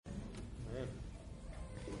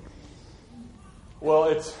Well,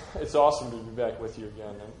 it's awesome to be back with you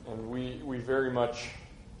again, and we very much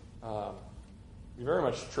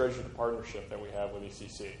treasure the partnership that we have with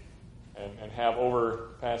ECC, and have over the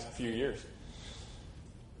past few years.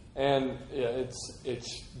 And yeah,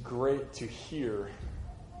 it's great to hear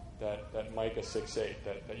that Micah 6:8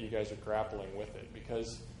 that you guys are grappling with it,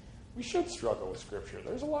 because we should struggle with Scripture.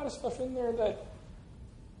 There's a lot of stuff in there that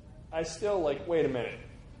I still wait a minute,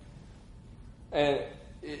 and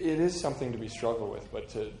it is something to be struggled with, but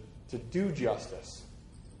to do justice,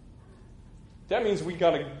 that means we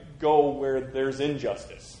got to go where there's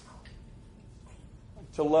injustice.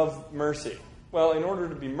 To love mercy. Well, in order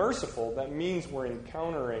to be merciful, that means we're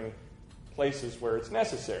encountering places where it's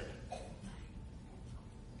necessary.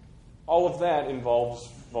 All of that involves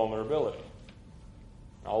vulnerability.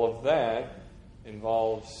 All of that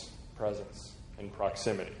involves presence and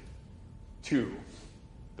proximity to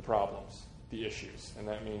the problems, the issues, and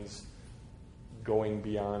that means going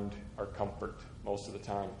beyond our comfort most of the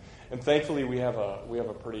time. And thankfully, we have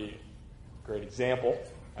a pretty great example.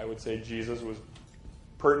 I would say Jesus was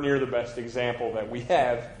pretty near the best example that we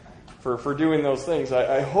have for doing those things.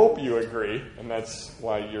 I hope you agree, and that's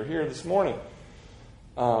why you're here this morning.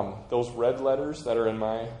 Those red letters that are in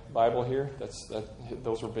my Bible here,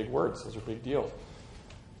 those are big words. Those are big deals.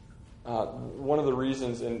 One of the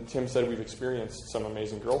reasons, and Tim said we've experienced some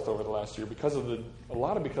amazing growth over the last year because of the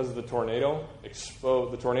tornado.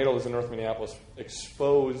 The tornado that was in North Minneapolis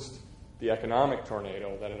exposed the economic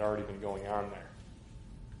tornado that had already been going on there,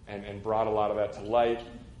 and brought a lot of that to light.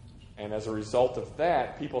 And as a result of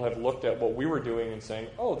that, people have looked at what we were doing and saying,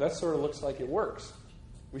 "Oh, that sort of looks like it works.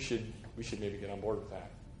 We should maybe get on board with that."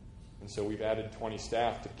 And so we've added 20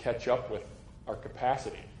 staff to catch up with our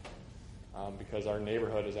capacity. Because our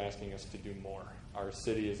neighborhood is asking us to do more. Our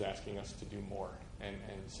city is asking us to do more. And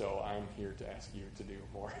so I'm here to ask you to do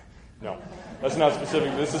more. No, that's not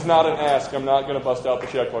specific. This is not an ask. I'm not going to bust out the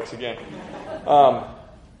checkbooks again.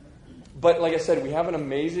 But like I said, we have an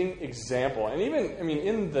amazing example. And even,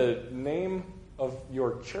 in the name of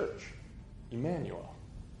your church, Emmanuel.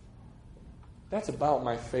 That's about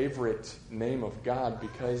my favorite name of God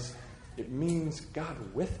because it means God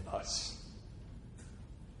with us.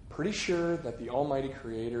 Pretty sure that the Almighty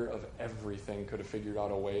Creator of everything could have figured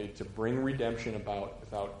out a way to bring redemption about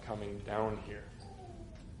without coming down here.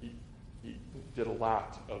 He did a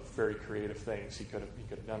lot of very creative things. He could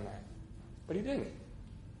have done that, but he didn't.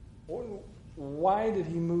 Why did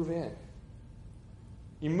he move in?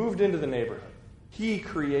 He moved into the neighborhood. He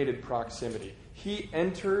created proximity. He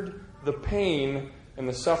entered the pain and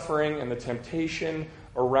the suffering and the temptation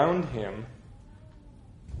around him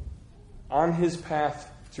on his path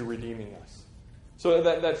to redeeming us. So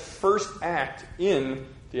that first act in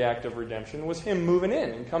the act of redemption was him moving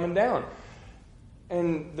in and coming down.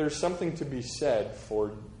 And there's something to be said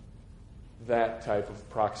for that type of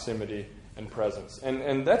proximity and presence.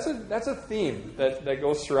 And that's a theme that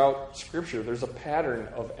goes throughout Scripture. There's a pattern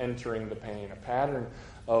of entering the pain, a pattern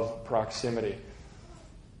of proximity.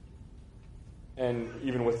 And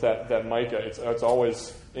even with that Micah, it's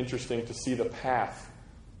always interesting to see the path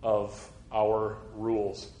of our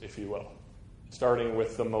rules, if you will. Starting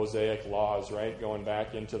with the Mosaic laws, right? Going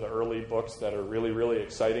back into the early books that are really, really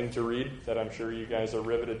exciting to read, that I'm sure you guys are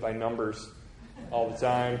riveted by Numbers all the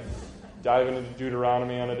time, diving into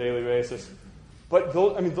Deuteronomy on a daily basis. But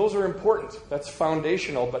those are important. That's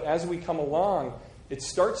foundational. But as we come along, it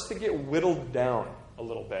starts to get whittled down a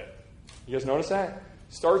little bit. You guys notice that?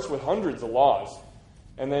 It starts with hundreds of laws.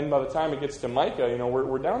 And then by the time it gets to Micah,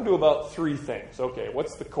 we're down to about 3 things. Okay,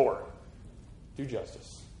 what's the core? Do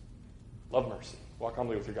justice. Love mercy. Walk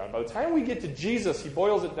humbly with your God. By the time we get to Jesus, he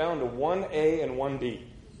boils it down to 1A and 1B.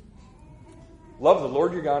 Love the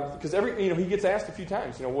Lord your God. Because he gets asked a few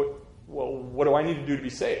times, what do I need to do to be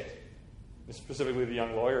saved? And specifically the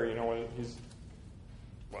young lawyer, you're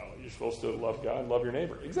supposed to love God, love your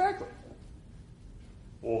neighbor. Exactly.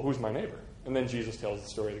 Well, who's my neighbor? And then Jesus tells the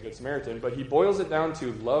story of the Good Samaritan. But he boils it down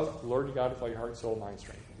to love the Lord your God with all your heart, soul, mind,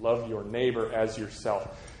 strength. Love your neighbor as yourself.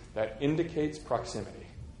 That indicates proximity.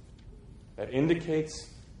 That indicates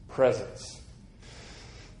presence.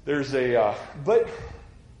 There's but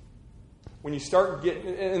when you start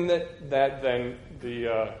getting, and that then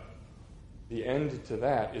the end to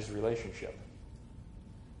that is relationship.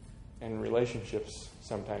 And relationships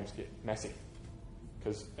sometimes get messy.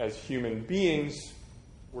 Because as human beings,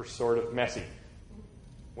 we're sort of messy.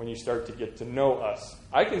 When you start to get to know us.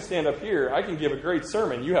 I can stand up here, I can give a great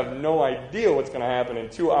sermon. You have no idea what's going to happen in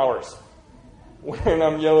 2 hours when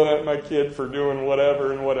I'm yelling at my kid for doing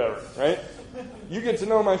whatever and whatever, right? You get to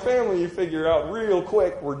know my family, you figure out real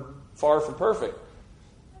quick we're far from perfect.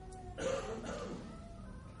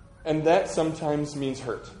 And that sometimes means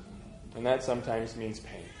hurt. And that sometimes means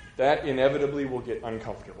pain. That inevitably will get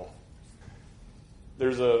uncomfortable.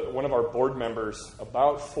 There's one of our board members,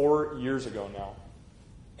 about 4 years ago now,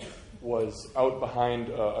 was out behind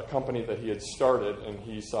a company that he had started, and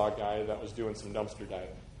he saw a guy that was doing some dumpster diving.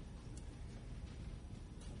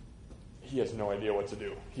 He has no idea what to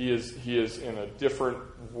do. He is in a different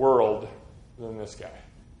world than this guy.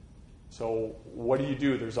 So what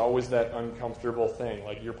do? There's always that uncomfortable thing.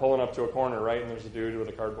 Like you're pulling up to a corner, right, and there's a dude with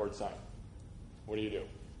a cardboard sign. What do?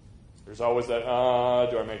 There's always that,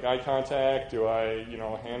 do I make eye contact? Do I,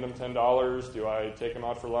 hand him $10? Do I take him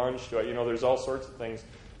out for lunch? There's all sorts of things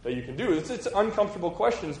that you can do. It's uncomfortable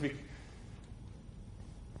questions.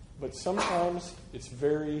 But sometimes it's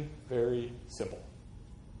very, very simple.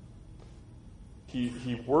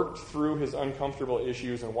 He worked through his uncomfortable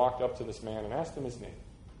issues and walked up to this man and asked him his name.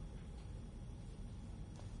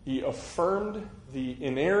 He affirmed the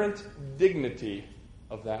inerrant dignity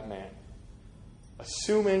of that man,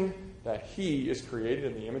 assuming that he is created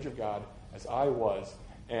in the image of God as I was,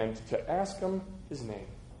 and to ask him his name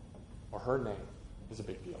or her name is a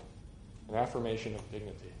big deal, an affirmation of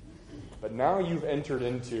dignity. But now you've entered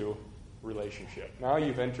into relationship. Now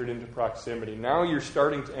you've entered into proximity. Now you're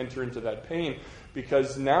starting to enter into that pain,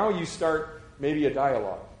 because now you start maybe a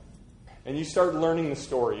dialogue. And you start learning the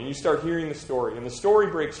story, and you start hearing the story, and the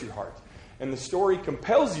story breaks your heart. And the story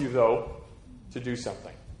compels you, though, to do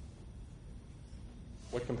something.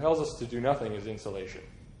 What compels us to do nothing is insulation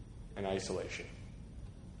and isolation.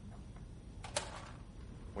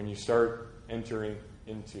 When you start entering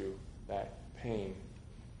into that pain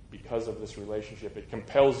because of this relationship, it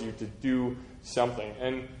compels you to do something.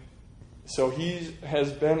 And so he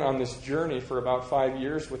has been on this journey for about 5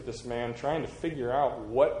 years with this man, trying to figure out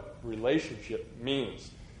what relationship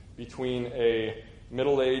means between a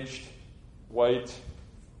middle-aged, white,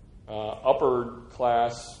 upper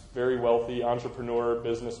class, very wealthy entrepreneur,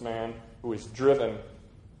 businessman who is driven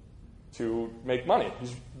to make money.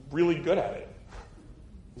 He's really good at it.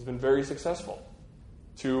 He's been very successful.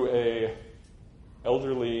 To a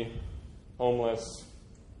elderly, homeless,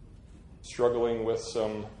 struggling with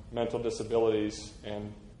some mental disabilities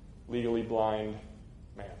and legally blind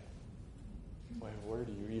man. Where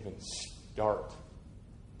do you even start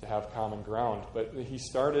to have common ground? But he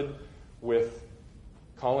started with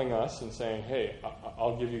calling us and saying, hey,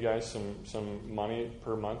 I'll give you guys some money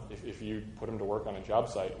per month if you put him to work on a job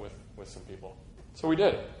site with some people. So we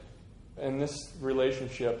did. And this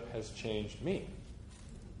relationship has changed me,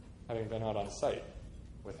 having been out on site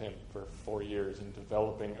with him for 4 years and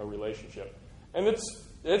developing a relationship. And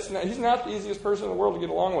he's not the easiest person in the world to get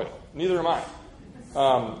along with. Neither am I.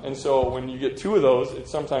 And so when you get two of those,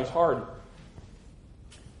 it's sometimes hard.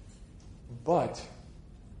 But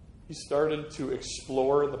he started to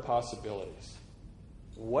explore the possibilities.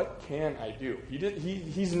 What can I do?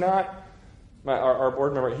 He's not, our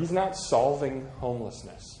board member, he's not solving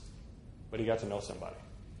homelessness, but he got to know somebody.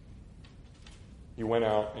 He went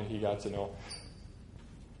out and he got to know,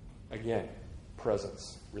 again,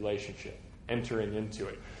 presence, relationship, entering into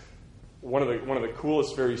it. One of the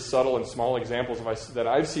coolest, very subtle and small examples that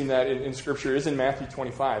I've seen that in Scripture is in Matthew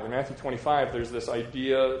 25. In Matthew 25, there's this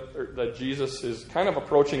idea that Jesus is kind of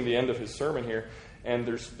approaching the end of his sermon here, and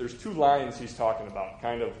there's two lines he's talking about,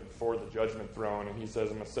 kind of before the judgment throne, and he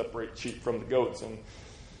says, I'm going to separate sheep from the goats, and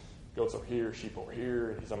goats over here, sheep over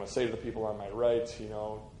here, and I'm going to say to the people on my right,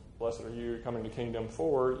 blessed are you coming to kingdom,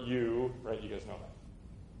 for you, right, you guys know that.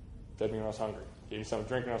 Fed me when I was hungry. Gave me something to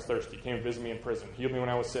drink when I was thirsty. Came to visit me in prison. Healed me when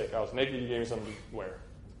I was sick. I was naked. You gave me something to wear.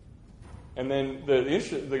 And then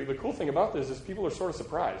the cool thing about this is people are sort of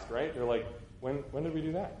surprised, right? They're like, when did we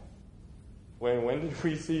do that? When did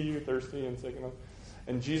we see you thirsty and sick?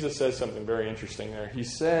 And Jesus says something very interesting there. He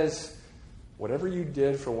says, whatever you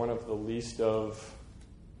did for one of the least of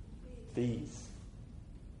these.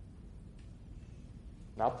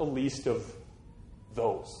 Not the least of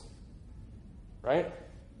those. Right?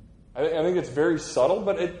 I think it's very subtle,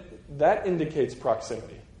 but that indicates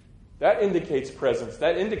proximity. That indicates presence.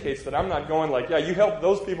 That indicates that I'm not going like, yeah, you helped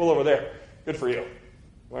those people over there. Good for you.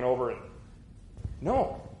 Went over and...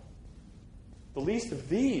 No. The least of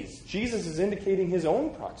these. Jesus is indicating his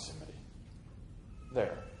own proximity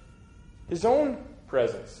there. His own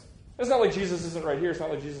presence. It's not like Jesus isn't right here. It's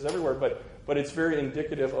not like Jesus is everywhere, but it's very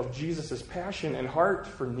indicative of Jesus' passion and heart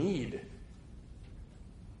for need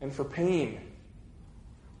and for pain.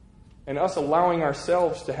 And us allowing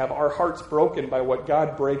ourselves to have our hearts broken by what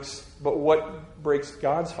God breaks, but what breaks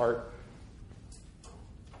God's heart,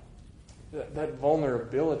 that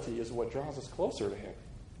vulnerability is what draws us closer to him.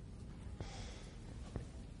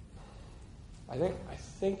 I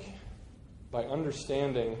think by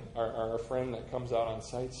understanding our friend that comes out on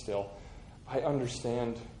site still, I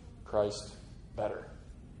understand Christ better.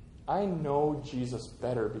 I know Jesus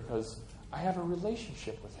better because I have a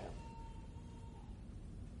relationship with him.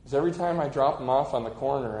 Because every time I drop him off on the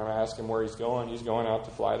corner and I ask him where he's going out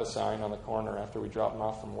to fly the sign on the corner after we drop him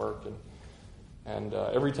off from work. And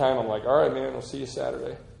every time I'm like, all right, man, we'll see you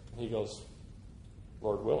Saturday. And he goes,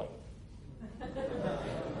 Lord willing.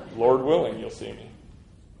 Lord willing, you'll see me.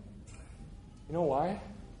 You know why?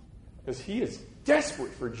 Because he is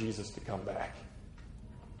desperate for Jesus to come back.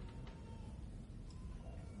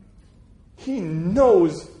 He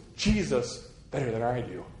knows Jesus better than I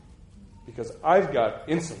do because I've got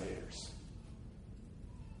insulators.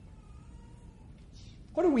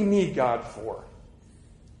 What do we need God for?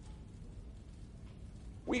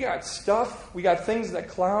 We got stuff. We got things that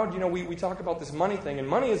cloud. We talk about this money thing, and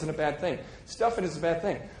money isn't a bad thing. Stuff is a bad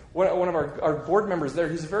thing. One of our board members there,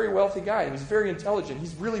 he's a very wealthy guy, and he's very intelligent.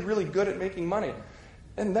 He's really, really good at making money.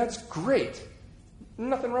 And that's great.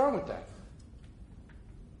 Nothing wrong with that.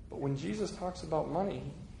 But when Jesus talks about money,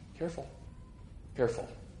 careful.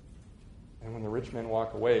 And when the rich men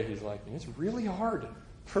walk away, he's like, it's really hard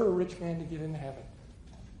for a rich man to get into heaven.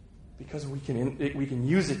 Because we can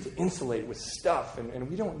use it to insulate with stuff, and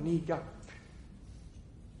we don't need God.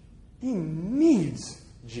 He needs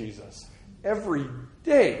Jesus. Every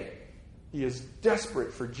day, he is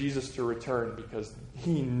desperate for Jesus to return because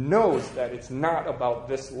he knows that it's not about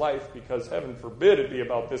this life, because heaven forbid it be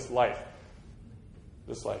about this life.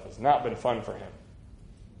 This life has not been fun for him.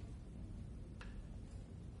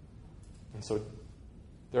 And so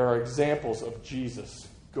there are examples of Jesus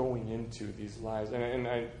going into these lives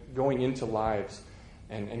and going into lives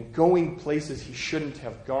and going places he shouldn't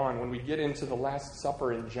have gone. When we get into the Last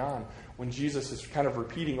Supper in John, when Jesus is kind of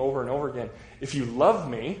repeating over and over again, if you love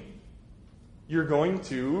me, you're going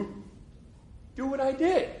to do what I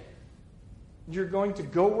did. You're going to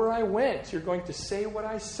go where I went. You're going to say what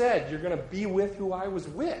I said. You're going to be with who I was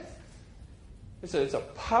with. It's a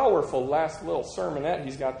powerful last little sermonette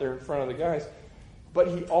he's got there in front of the guys. But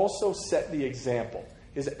he also set the example.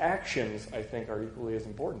 His actions, I think, are equally as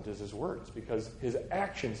important as his words, because his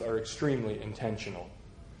actions are extremely intentional.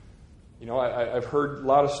 I've heard a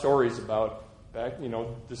lot of stories about back,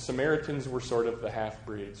 the Samaritans were sort of the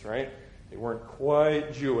half-breeds, right? They weren't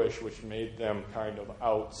quite Jewish, which made them kind of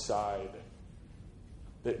outside.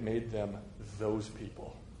 That made them those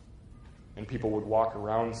people. And people would walk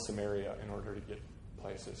around Samaria in order to get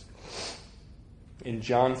places. In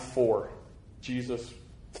John 4, Jesus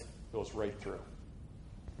goes right through.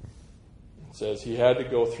 It says he had to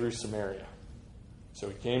go through Samaria. So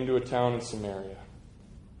he came to a town in Samaria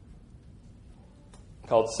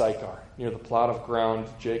called Sychar, near the plot of ground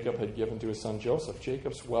Jacob had given to his son Joseph.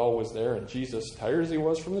 Jacob's well was there, and Jesus, tired as he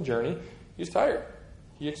was from the journey, he's tired.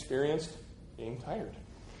 He experienced being tired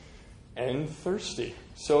and thirsty.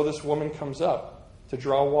 So this woman comes up to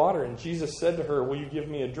draw water, and Jesus said to her, will you give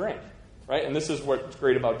me a drink? Right? And this is what's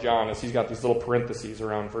great about John, is he's got these little parentheses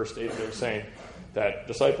around verse 8 that are saying that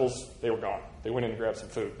disciples, they were gone. They went in and grabbed some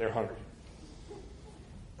food. They're hungry.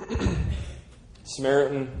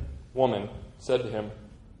 Samaritan woman said to him,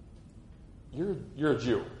 You're a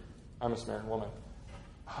Jew. I'm a Samaritan woman.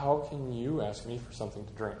 How can you ask me for something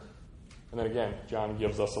to drink? And then again, John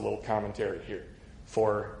gives us a little commentary here.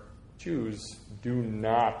 For Jews do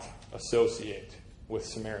not associate with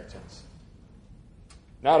Samaritans.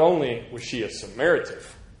 Not only was she a Samaritan,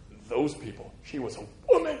 those people, she was a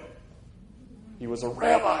woman. He was a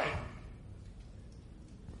rabbi.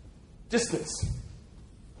 Distance.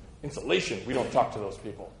 Insulation. We don't talk to those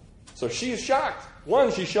people. So she is shocked.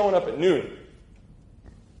 One, she's showing up at noon.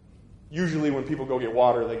 Usually when people go get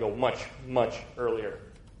water, they go much, much earlier.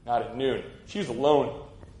 Not at noon. She was alone.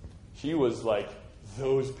 She was like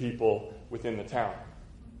those people within the town.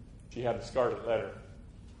 She had the scarlet letter.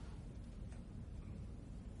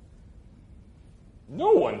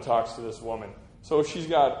 No one talks to this woman. So she's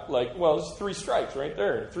got there's 3 strikes right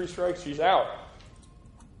there. 3 strikes, she's out.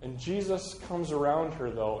 And Jesus comes around her,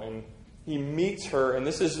 though, and he meets her. And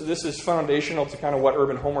this is foundational to kind of what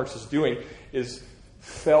Urban Homeworks is doing, is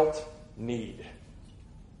felt need.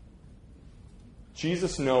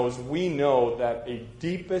 Jesus knows, we know, that a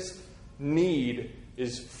deepest need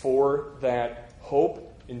is for that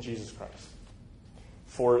hope in Jesus Christ.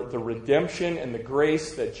 For the redemption and the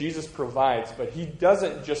grace that Jesus provides. But he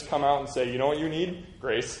doesn't just come out and say, you know what you need?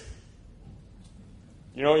 Grace.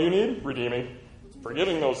 You know what you need? Redeeming.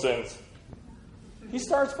 Forgiving those sins. He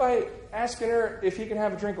starts by asking her if he can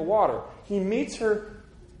have a drink of water. He meets her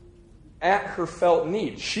at her felt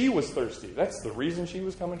need. She was thirsty. That's the reason she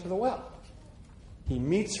was coming to the well. He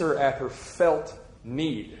meets her at her felt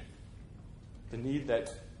need, the need that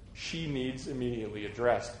she needs immediately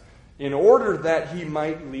addressed, in order that he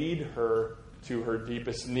might lead her to her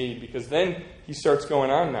deepest need. Because then he starts going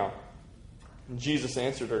on now. And Jesus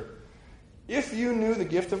answered her, "If you knew the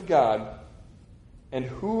gift of God and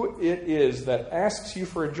who it is that asks you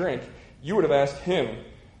for a drink, you would have asked him,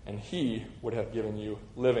 and he would have given you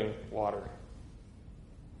living water."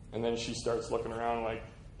 And then she starts looking around like,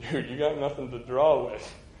 "Dude, you got nothing to draw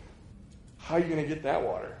with. How are you going to get that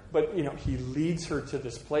water?" But, he leads her to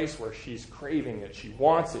this place where she's craving it. She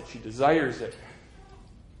wants it. She desires it.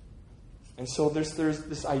 And so there's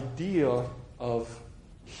this idea of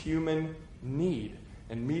human need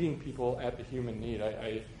and meeting people at the human need.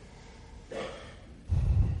 I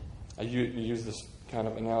use this kind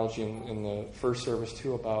of analogy in the first service,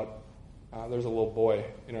 too, about there's a little boy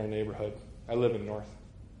in our neighborhood. I live in North.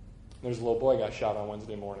 There's a little boy got shot on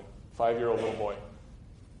Wednesday morning. 5-year-old little boy.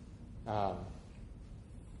 And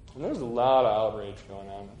there's a lot of outrage going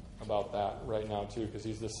on about that right now, too, because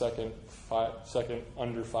he's the second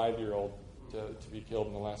under 5-year-old to be killed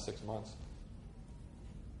in the last 6 months.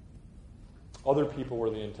 Other people were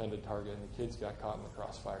the intended target, and the kids got caught in the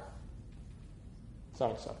crossfire. It's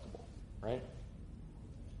unacceptable, right?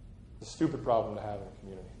 It's a stupid problem to have in a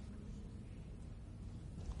community.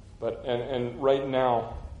 But and right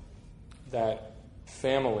now, that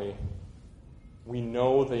family, we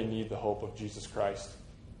know they need the hope of Jesus Christ.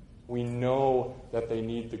 We know that they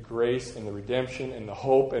need the grace and the redemption and the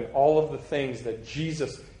hope and all of the things that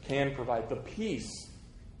Jesus can provide, the peace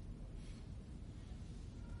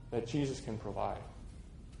that Jesus can provide.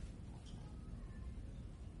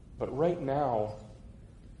 But right now,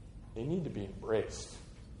 they need to be embraced.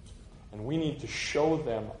 And we need to show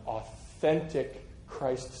them authentic,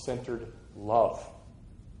 Christ-centered love.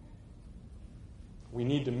 We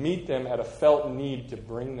need to meet them at a felt need to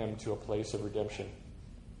bring them to a place of redemption.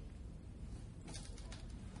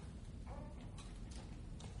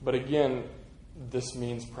 But again, this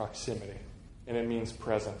means proximity, and it means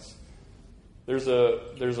presence. There's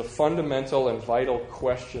a fundamental and vital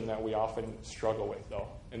question that we often struggle with, though,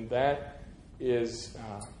 and that is,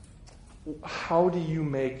 how do you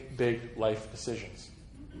make big life decisions?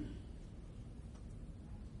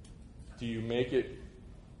 Do you make it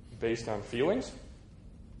based on feelings?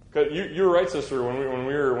 Because you were right, sister. When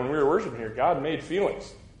we were worshiping here, God made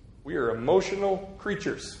feelings. We are emotional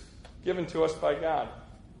creatures given to us by God,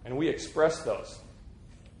 and we express those.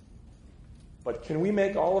 But can we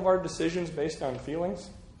make all of our decisions based on feelings?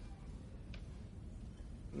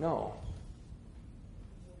 No.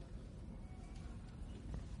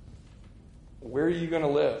 Where are you going to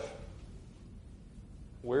live?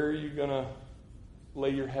 Where are you going to lay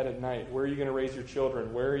your head at night? Where are you going to raise your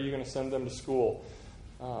children? Where are you going to send them to school?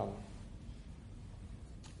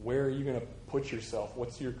 Where are you going to put yourself?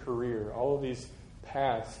 What's your career? All of these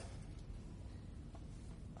paths.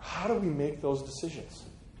 How do we make those decisions?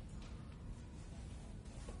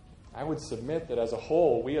 I would submit that as a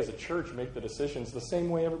whole, we as a church make the decisions the same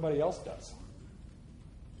way everybody else does.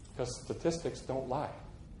 Because statistics don't lie.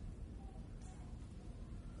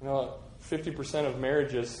 50% of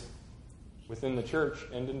marriages within the church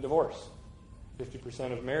end in divorce.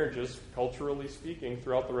 50% of marriages, culturally speaking,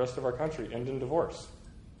 throughout the rest of our country end in divorce.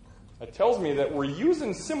 That tells me that we're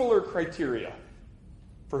using similar criteria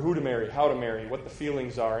for who to marry, how to marry, what the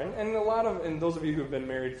feelings are. And those of you who've been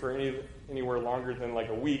married for anywhere longer than like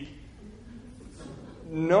a week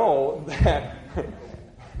know that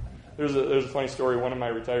there's a funny story one of my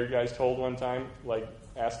retired guys told one time, like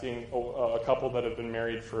asking a couple that have been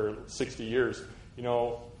married for 60 years,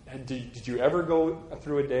 did you ever go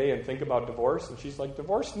through a day and think about divorce? And she's like,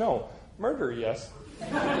 divorce? No. Murder, yes.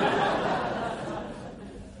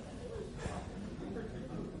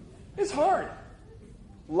 It's hard.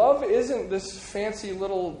 Love isn't this fancy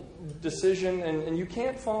little decision, and you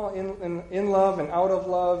can't fall in love and out of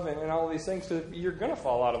love and all of these things. So you're going to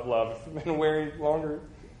fall out of love if you've been married longer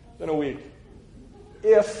than a week.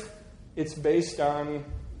 If it's based on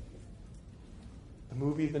the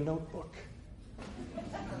movie The Notebook.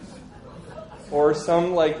 Or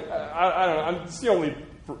some, I don't know, it's the only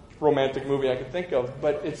romantic movie I can think of,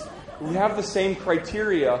 but we have the same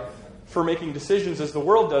criteria for making decisions as the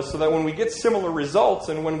world does, so that when we get similar results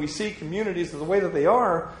and when we see communities the way that they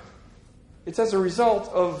are, it's as a result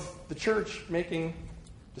of the church making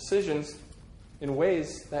decisions in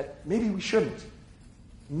ways that maybe we shouldn't.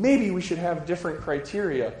 Maybe we should have different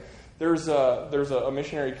criteria. There's a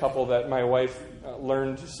missionary couple that my wife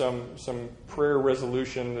learned some prayer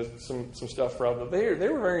resolution, some stuff from. They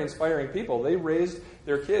were very inspiring people. They raised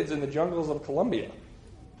their kids in the jungles of Colombia.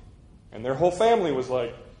 And their whole family was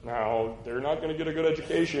like, no, they're not going to get a good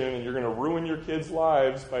education, and you're going to ruin your kids'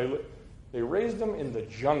 lives by... They raised them in the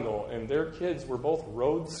jungle, and their kids were both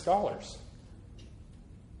Rhodes Scholars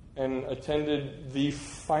and attended the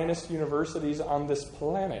finest universities on this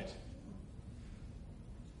planet.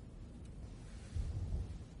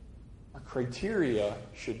 Our criteria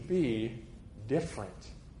should be different.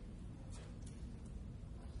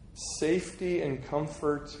 Safety and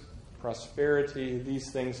comfort, prosperity,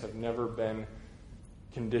 these things have never been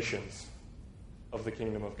conditions of the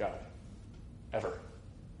kingdom of God. Ever.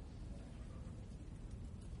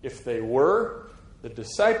 If they were, the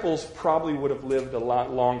disciples probably would have lived a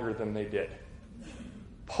lot longer than they did.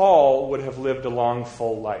 Paul would have lived a long,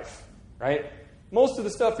 full life, right? Most of the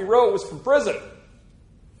stuff he wrote was from prison.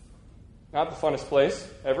 Not the funnest place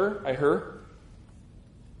ever, I heard.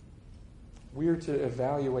 We're to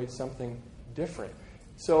evaluate something different.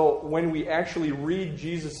 So when we actually read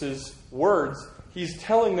Jesus' words, he's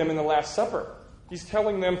telling them in the Last Supper. He's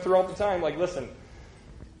telling them throughout the time, like, listen,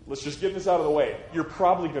 let's just get this out of the way. You're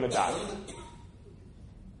probably going to die.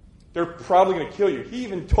 They're probably going to kill you. He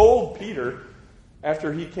even told Peter,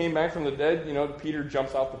 after he came back from the dead, Peter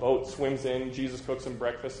jumps out the boat, swims in, Jesus cooks him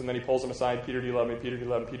breakfast, and then he pulls him aside, Peter, do you love me? Peter, do you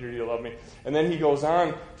love me? Peter, do you love me? And then he goes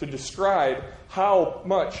on to describe how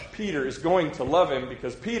much Peter is going to love him,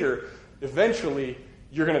 because Peter, eventually,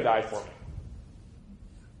 you're going to die for me.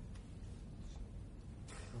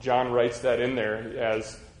 John writes that in there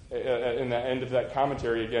as, in the end of that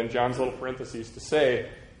commentary, again, John's little parentheses, to say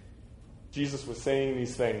Jesus was saying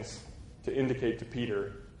these things to indicate to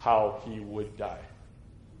Peter how he would die.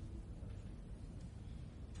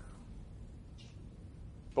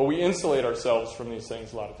 But we insulate ourselves from these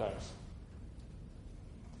things a lot of times.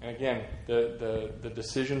 And again, the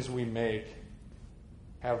decisions we make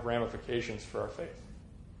have ramifications for our faith.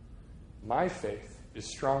 My faith is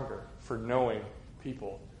stronger for knowing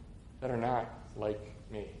people that are not like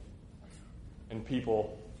me, and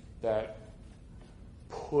people that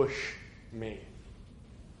push me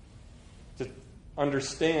to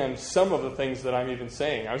understand some of the things that I'm even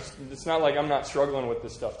saying. It's not like I'm not struggling with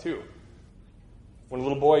this stuff too. When a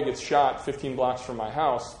little boy gets shot 15 blocks from my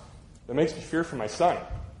house, that makes me fear for my son.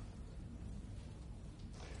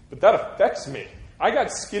 But that affects me. I got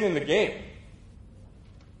skin in the game.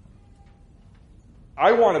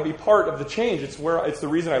 I want to be part of the change. It's the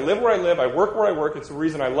reason I live where I live, I work where I work, it's the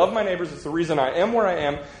reason I love my neighbors, it's the reason I am where I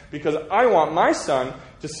am, because I want my son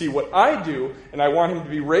to see what I do, and I want him to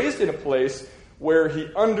be raised in a place where he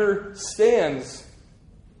understands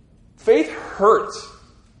faith hurts.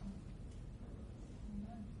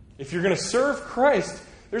 If you're going to serve Christ,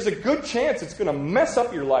 there's a good chance it's going to mess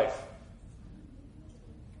up your life.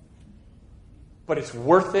 But it's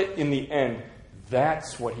worth it in the end.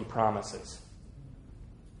 That's what he promises.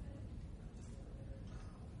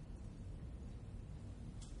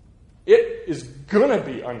 It is going to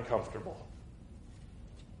be uncomfortable.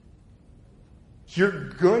 You're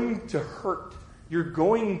going to hurt. You're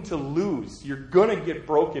going to lose. You're going to get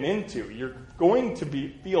broken into. You're going to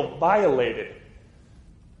feel violated.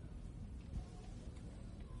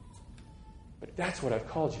 But that's what I've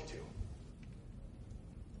called you to.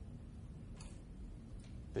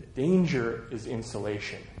 The danger is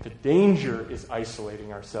insulation. The danger is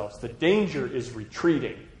isolating ourselves. The danger is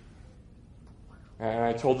retreating. And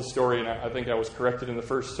I told the story, and I think I was corrected in the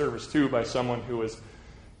first service too by someone who was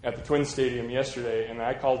at the Twin Stadium yesterday, and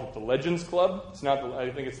I called it the Legends Club. It's not.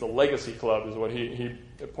 I think it's the Legacy Club is what he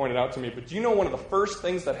pointed out to me. But do you know one of the first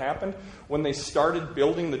things that happened when they started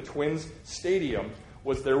building the Twins Stadium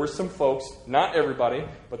was there were some folks, not everybody,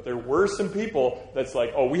 but there were some people that's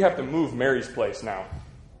like, oh, we have to move Mary's place now.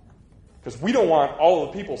 Because we don't want all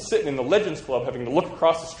of the people sitting in the Legends Club having to look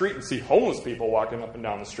across the street and see homeless people walking up and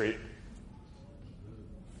down the street.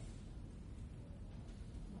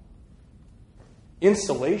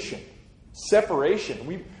 Insulation, separation.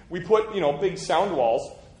 We put, big sound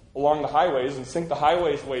walls along the highways and sink the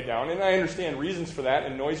highways way down. And I understand reasons for that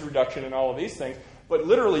and noise reduction and all of these things. But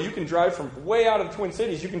literally, you can drive from way out of the Twin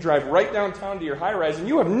Cities. You can drive right downtown to your high-rise, and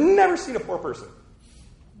you have never seen a poor person.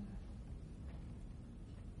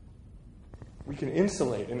 We can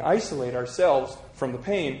insulate and isolate ourselves from the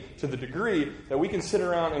pain to the degree that we can sit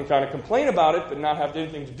around and kind of complain about it but not have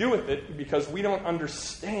anything to do with it because we don't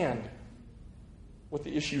understand what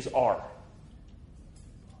the issues are.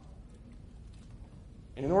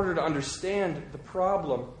 And in order to understand the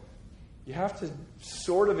problem, you have to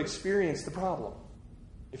sort of experience the problem.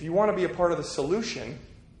 If you want to be a part of the solution,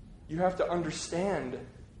 you have to understand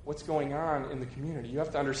what's going on in the community. You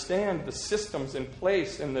have to understand the systems in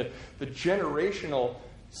place and the generational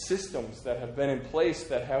systems that have been in place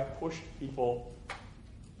that have pushed people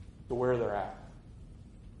to where they're at.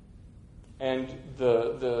 And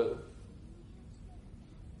the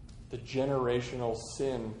generational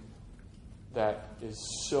sin that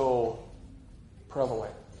is so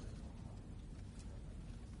prevalent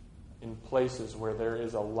in places where there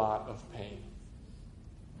is a lot of pain.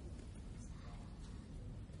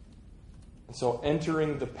 And so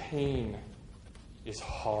entering the pain is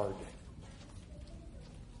hard.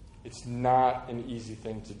 It's not an easy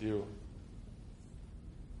thing to do.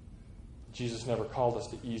 Jesus never called us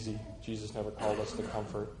to easy. Jesus never called us to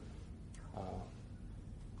comfort.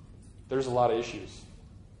 There's a lot of issues.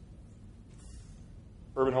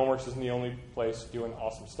 Urban Homeworks isn't the only place doing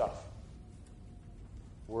awesome stuff.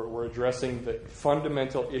 We're addressing the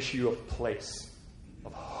fundamental issue of place,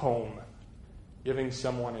 of home. Giving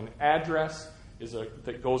someone an address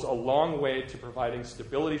that goes a long way to providing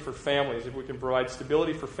stability for families. If we can provide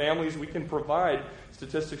stability for families, we can provide,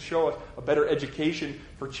 statistics show us, a better education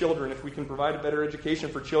for children. If we can provide a better education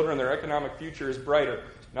for children, their economic future is brighter.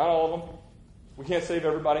 Not all of them. We can't save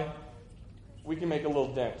everybody. We can make a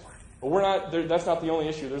little dent. But that's not the only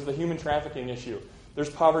issue. There's the human trafficking issue. There's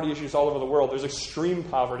poverty issues all over the world. There's extreme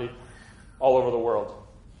poverty all over the world.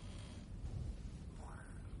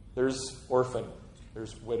 There's orphan.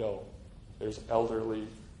 There's widow. There's elderly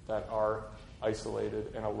that are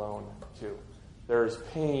isolated and alone too. There's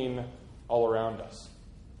pain all around us.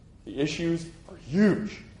 The issues are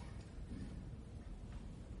huge.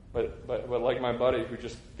 But like my buddy who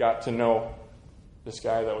just got to know this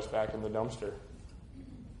guy that was back in the dumpster,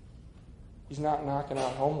 he's not knocking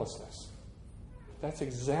out homelessness. That's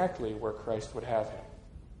exactly where Christ would have him.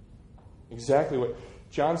 Exactly what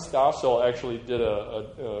John Stossel actually did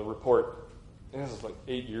a report. This is like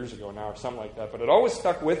 8 years ago now or something like that. But it always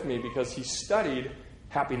stuck with me because he studied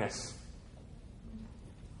happiness.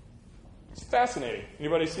 It's fascinating.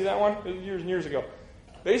 Anybody see that one? Years and years ago.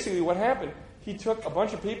 Basically what happened, he took a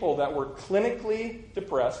bunch of people that were clinically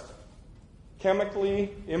depressed,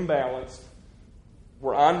 chemically imbalanced,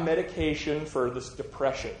 were on medication for this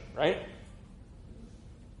depression, right?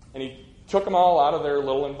 And he took them all out of their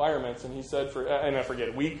little environments, and he said,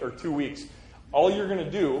 a week or 2 weeks, all you're going to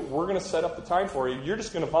do, we're going to set up the time for you. You're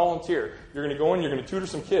just going to volunteer. You're going to go in, you're going to tutor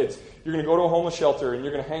some kids. You're going to go to a homeless shelter, and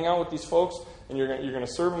you're going to hang out with these folks, and you're going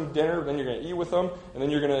to serve them dinner, then you're going to eat with them, and then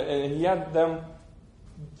and he had them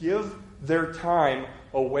give their time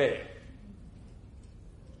away.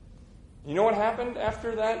 You know what happened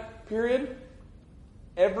after that period?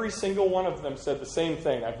 Every single one of them said the same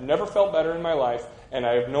thing. I've never felt better in my life, and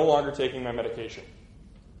I am no longer taking my medication.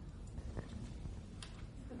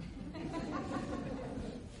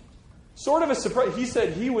 Sort of a surprise. He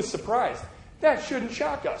said he was surprised. That shouldn't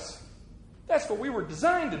shock us. That's what we were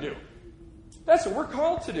designed to do. That's what we're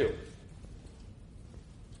called to do.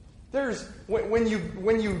 When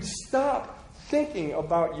you stop thinking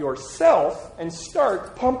about yourself and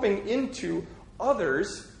start pumping into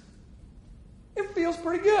others, it feels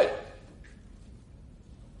pretty good.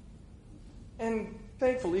 And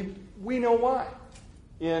thankfully, we know why.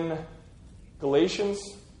 In Ephesians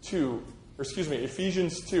 2,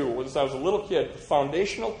 when I was a little kid, the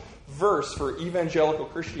foundational verse for evangelical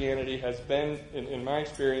Christianity has been, in my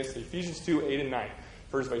experience, Ephesians 2, 8 and 9.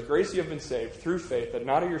 For by grace you have been saved through faith, that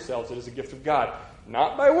not of yourselves, it is a gift of God,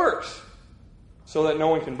 not by works, so that no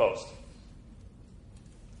one can boast.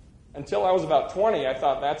 Until I was about 20, I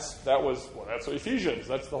thought that's Ephesians.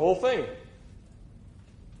 That's the whole thing.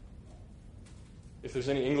 If there's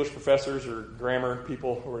any English professors or grammar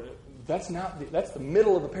people who are, that's the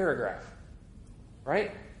middle of the paragraph.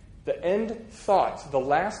 Right? The end thought, the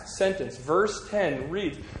last sentence, verse 10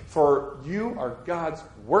 reads, "For you are God's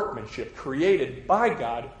workmanship, created by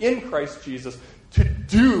God in Christ Jesus to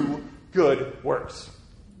do good works."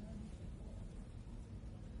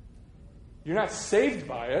 You're not saved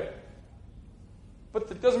by it, but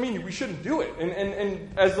that doesn't mean we shouldn't do it.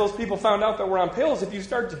 And as those people found out that we're on pills, if you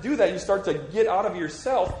start to do that, you start to get out of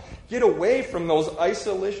yourself, get away from those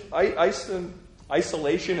isolation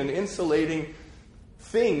and insulating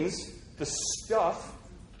things, the stuff,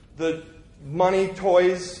 the money,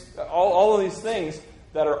 toys, all of these things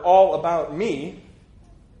that are all about me,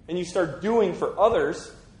 and you start doing for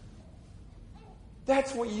others,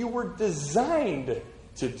 that's what you were designed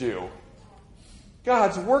to do.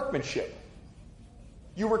 God's workmanship.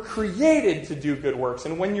 You were created to do good works.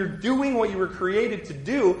 And when you're doing what you were created to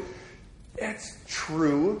do, it's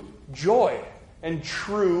true joy and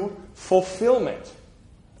true fulfillment.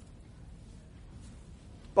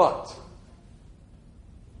 But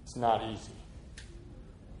it's not easy.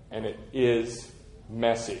 And it is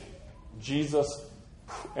messy. Jesus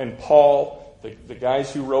and Paul, the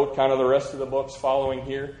guys who wrote kind of the rest of the books following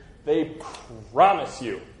here, they promise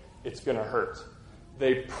you it's going to hurt.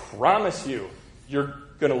 They promise you you're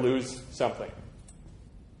going to lose something.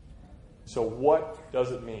 So what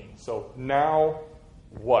does it mean? So now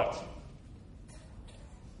what?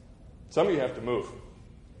 Some of you have to move.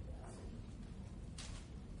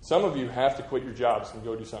 Some of you have to quit your jobs and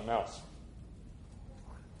go do something else.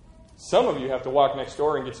 Some of you have to walk next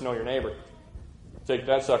door and get to know your neighbor. Take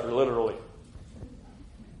that sucker literally.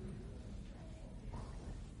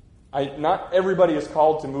 Not everybody is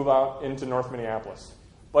called to move out into North Minneapolis.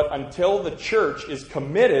 But until the church is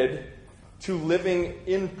committed to living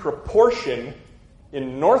in proportion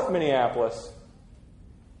in North Minneapolis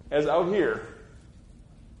as out here,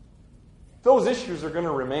 those issues are going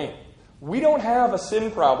to remain. We don't have a sin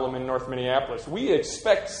problem in North Minneapolis. We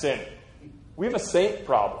expect sin. We have a saint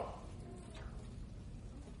problem.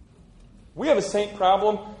 We have a saint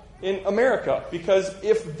problem in America because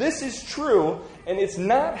if this is true and it's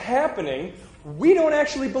not happening, we don't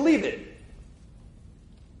actually believe it.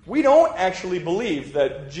 We don't actually believe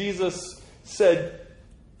that Jesus said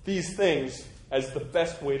these things as the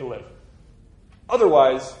best way to live.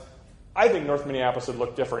 Otherwise, I think North Minneapolis would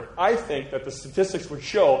look different. I think that the statistics would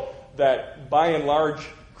show that, by and large,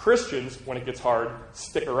 Christians, when it gets hard,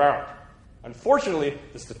 stick around. Unfortunately,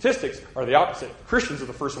 the statistics are the opposite. Christians are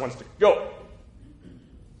the first ones to go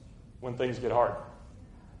when things get hard.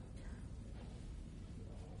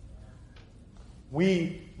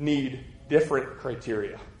 We need different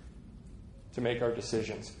criteria to make our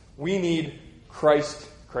decisions. We need Christ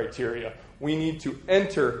criteria. We need to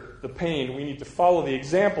enter the pain. We need to follow the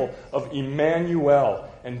example of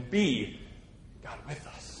Emmanuel and be God with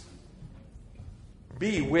us.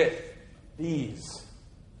 Be with these.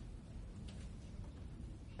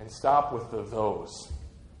 And stop with the those.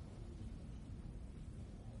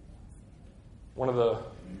 One of the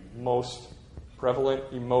most prevalent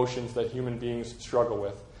emotions that human beings struggle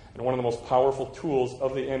with, and one of the most powerful tools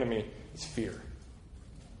of the enemy, is fear.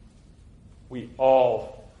 We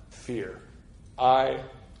all fear. I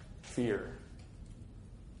fear.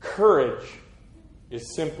 Courage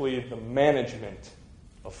is simply the management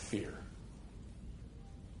of fear.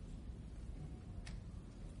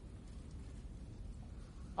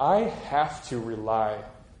 I have to rely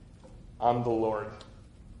on the Lord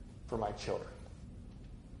for my children.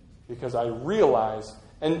 Because I realize,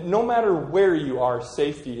 and no matter where you are,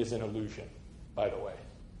 safety is an illusion, by the way.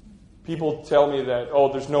 People tell me that,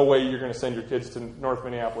 there's no way you're going to send your kids to North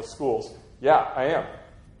Minneapolis schools. Yeah, I am.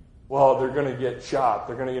 Well, they're going to get shot.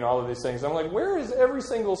 They're going to, all of these things. I'm like, where has every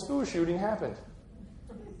single school shooting happened?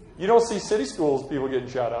 You don't see city schools, people getting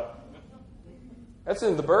shot up. That's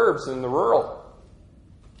in the burbs, in the rural.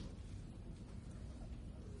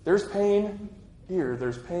 There's pain here.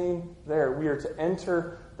 There's pain there. We are to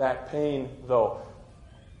enter that pain, though,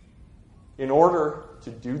 in order to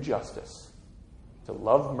do justice, to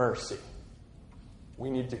love mercy. We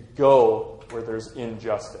need to go where there's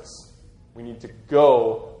injustice. We need to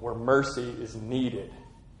go where mercy is needed.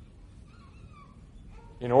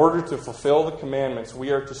 In order to fulfill the commandments, we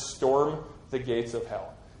are to storm the gates of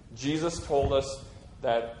hell. Jesus told us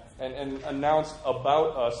that and announced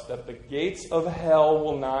about us that the gates of hell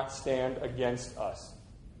will not stand against us.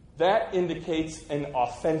 That indicates an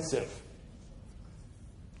offensive.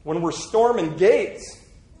 When we're storming gates,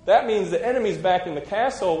 that means the enemy's back in the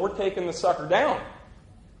castle, we're taking the sucker down.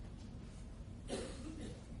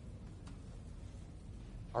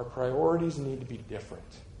 Our priorities need to be different.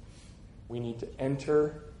 We need to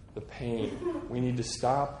enter the pain. We need to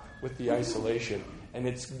stop with the isolation. And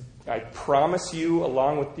I promise you,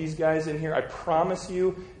 along with these guys in here, I promise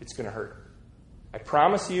you it's going to hurt. I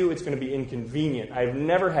promise you it's going to be inconvenient. I've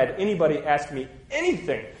never had anybody ask me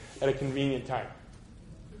anything at a convenient time.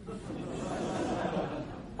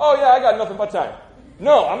 Oh, yeah, I got nothing but time.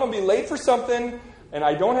 No, I'm going to be late for something, and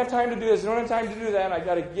I don't have time to do this, I don't have time to do that, I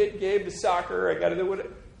got to get Gabe to soccer, I got to do what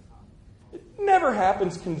it never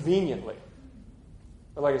happens conveniently.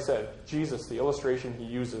 But like I said, Jesus, the illustration he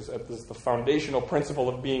uses as the foundational principle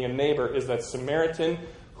of being a neighbor is that Samaritan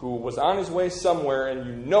who was on his way somewhere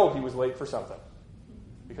and he was late for something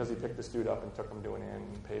because he picked this dude up and took him to an inn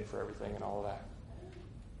and paid for everything and all of that.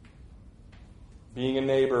 Being a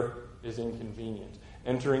neighbor is inconvenient.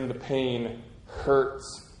 Entering the pain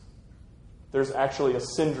hurts. There's actually a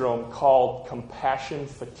syndrome called compassion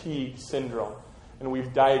fatigue syndrome, and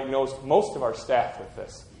we've diagnosed most of our staff with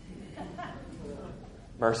this.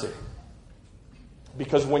 Mercy.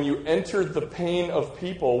 Because when you enter the pain of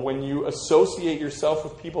people, when you associate yourself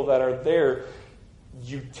with people that are there,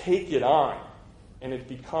 you take it on, and it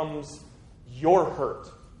becomes your hurt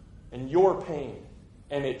and your pain,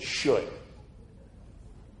 and it should.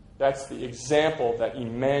 That's the example that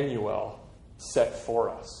Emmanuel set for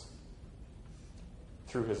us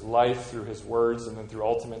through his life, through his words, and then through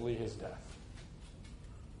ultimately his death.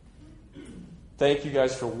 Thank you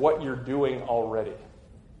guys for what you're doing already.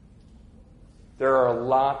 There are a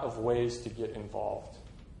lot of ways to get involved.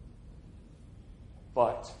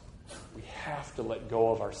 But we have to let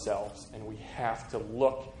go of ourselves, and we have to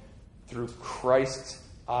look through Christ's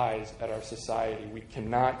eyes at our society. We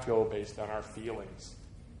cannot go based on our feelings,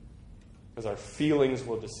 because our feelings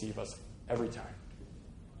will deceive us every time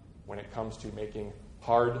when it comes to making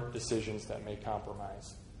hard decisions that may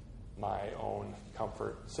compromise my own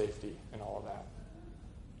comfort, safety, and all of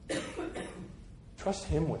that. Trust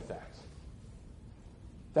him with that.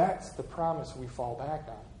 That's the promise we fall back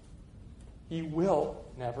on. He will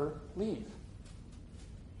never leave.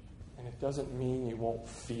 And it doesn't mean you won't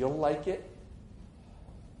feel like it,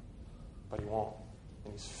 but he won't.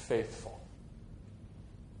 And he's faithful.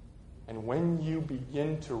 And when you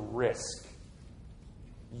begin to risk,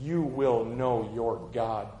 you will know your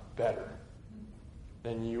God better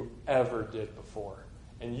than you ever did before.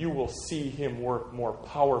 And you will see him work more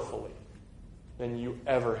powerfully than you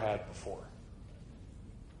ever had before.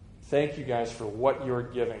 Thank you guys for what you're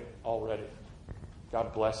giving already.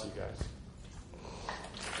 God bless you guys.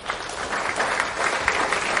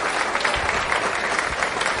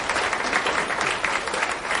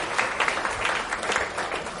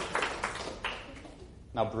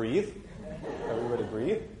 Now breathe. Everybody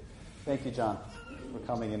breathe. Thank you, John, for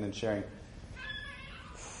coming in and sharing.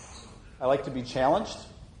 I like to be challenged.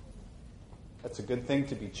 That's a good thing,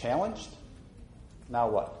 to be challenged. Now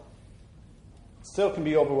what? Still can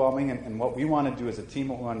be overwhelming, and what we want to do as a team,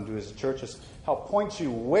 what we want to do as a church is help point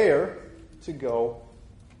you where to go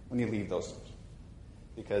when you leave those things.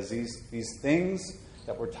 Because these things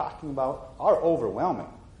that we're talking about are overwhelming.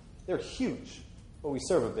 They're huge, but we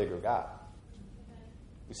serve a bigger God.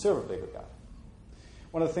 We serve a bigger God.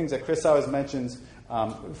 One of the things that Chris always mentions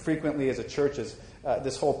frequently as a church is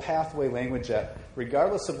this whole pathway language that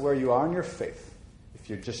regardless of where you are in your faith, if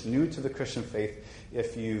you're just new to the Christian faith,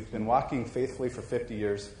 if you've been walking faithfully for 50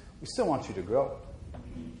 years, we still want you to grow.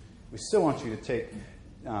 We still want you to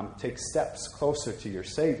take steps closer to your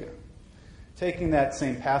Savior. Taking that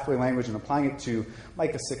same pathway language and applying it to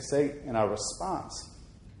Micah 6:8 in our response.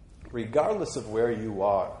 Regardless of where you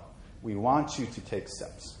are, we want you to take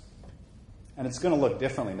steps. And it's going to look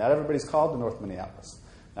differently. Not everybody's called to North Minneapolis.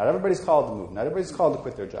 Not everybody's called to move. Not everybody's called to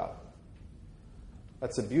quit their job.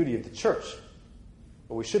 That's the beauty of the church.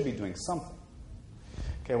 But we should be doing something.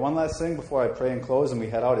 Okay, one last thing before I pray and close and we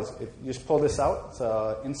head out is if you just pull this out. It's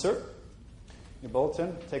an insert in your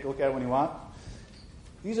bulletin. Take a look at it when you want.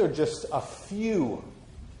 These are just a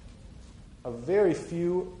very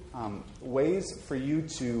few ways for you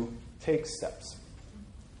to take steps,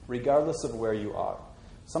 regardless of where you are.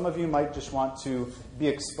 Some of you might just want to be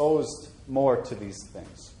exposed more to these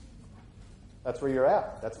things. That's where you're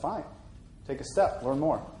at. That's fine. Take a step. Learn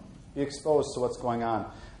more. Be exposed to what's going on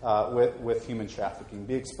with human trafficking.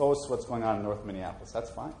 Be exposed to what's going on in North Minneapolis.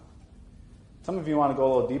 That's fine. Some of you want to go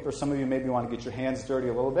a little deeper. Some of you maybe want to get your hands dirty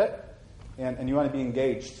a little bit, and you want to be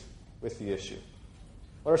engaged with the issue.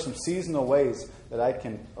 What are some seasonal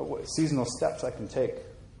steps I can take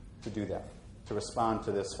to do that, to respond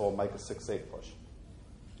to this whole Micah 6:8 push?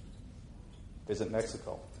 Visit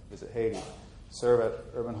Mexico. Visit Haiti. Serve at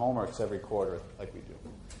Urban Homeworks every quarter like we do.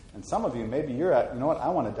 And some of you, maybe you're at, you know what, I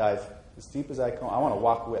want to dive as deep as I can. I want to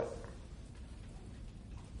walk with.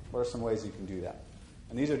 What are some ways you can do that?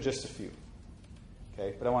 And these are just a few.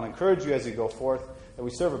 Okay? But I want to encourage you as you go forth that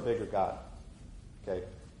we serve a bigger God. Okay?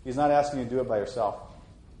 He's not asking you to do it by yourself.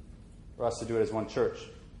 For us to do it as one church.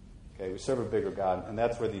 Okay? We serve a bigger God, and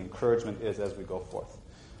that's where the encouragement is as we go forth.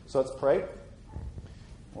 So let's pray.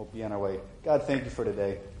 We'll be on our way. God, thank you for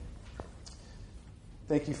today.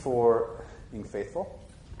 Thank you for being faithful.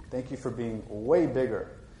 Thank you for being way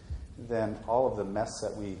bigger than all of the mess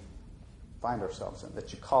that we find ourselves in,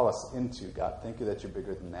 that you call us into, God. Thank you that you're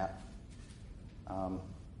bigger than that.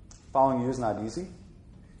 Following you is not easy.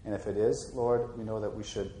 And if it is, Lord, we know that we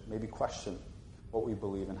should maybe question what we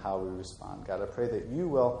believe and how we respond. God, I pray that you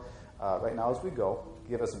will, right now as we go,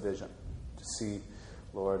 give us a vision to see,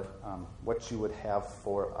 Lord, what you would have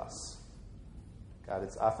for us. God,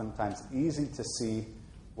 it's oftentimes easy to see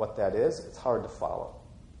what that is. It's hard to follow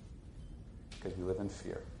because we live in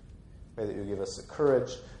fear. Pray that you give us the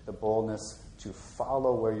courage, the boldness to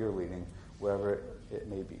follow where you're leading, wherever it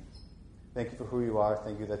may be. Thank you for who you are.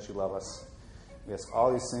 Thank you that you love us. We ask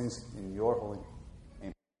all these things in your holy name.